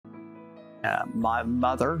My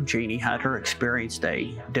mother, Jeannie Hunter, experienced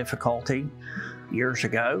a difficulty years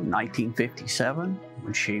ago, 1957,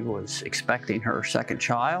 when she was expecting her second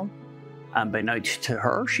child. Unbeknownst to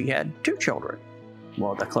her, she had two children.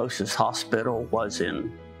 Well, the closest hospital was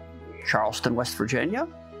in Charleston, West Virginia.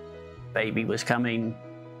 Baby was coming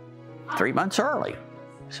 3 months early.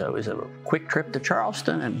 So it was a quick trip to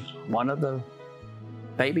Charleston, and one of the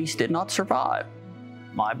babies did not survive.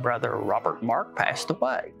 My brother, Robert Mark, passed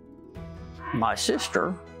away. My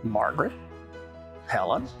sister, Margaret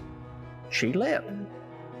Helen, she lived.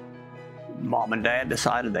 Mom and Dad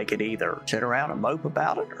decided they could either sit around and mope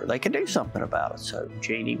about it or they could do something about it. So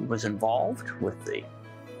Jeannie was involved with the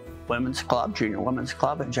Women's Club, Junior Women's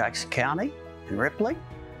Club in Jackson County in Ripley,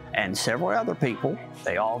 and several other people.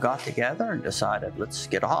 They all got together and decided, let's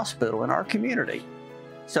get a hospital in our community.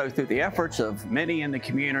 So through the efforts of many in the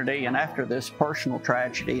community and after this personal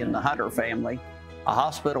tragedy in the Hunter family, a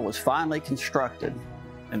hospital was finally constructed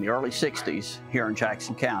in the early 60s here in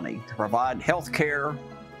Jackson County to provide health care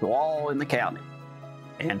to all in the county.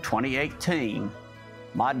 In 2018,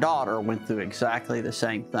 my daughter went through exactly the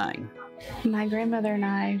same thing. My grandmother and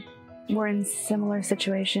I were in similar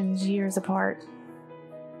situations years apart.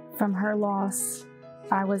 From her loss,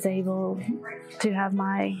 I was able to have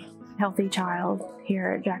my healthy child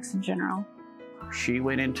here at Jackson General. She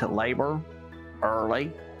went into labor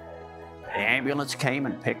early. The ambulance came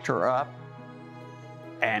and picked her up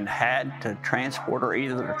and had to transport her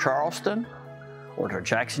either to Charleston or to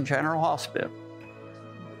Jackson General Hospital.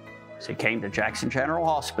 She came to Jackson General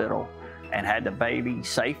Hospital and had the baby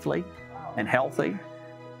safely and healthy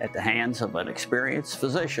at the hands of an experienced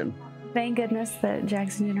physician. Thank goodness that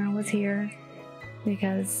Jackson General was here,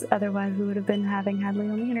 because otherwise we would have been having Hadley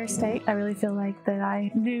on the interstate. I really feel like that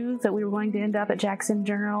I knew that we were going to end up at Jackson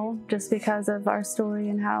General just because of our story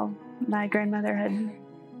and how my grandmother had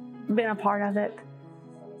been a part of it.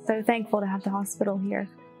 So thankful to have the hospital here.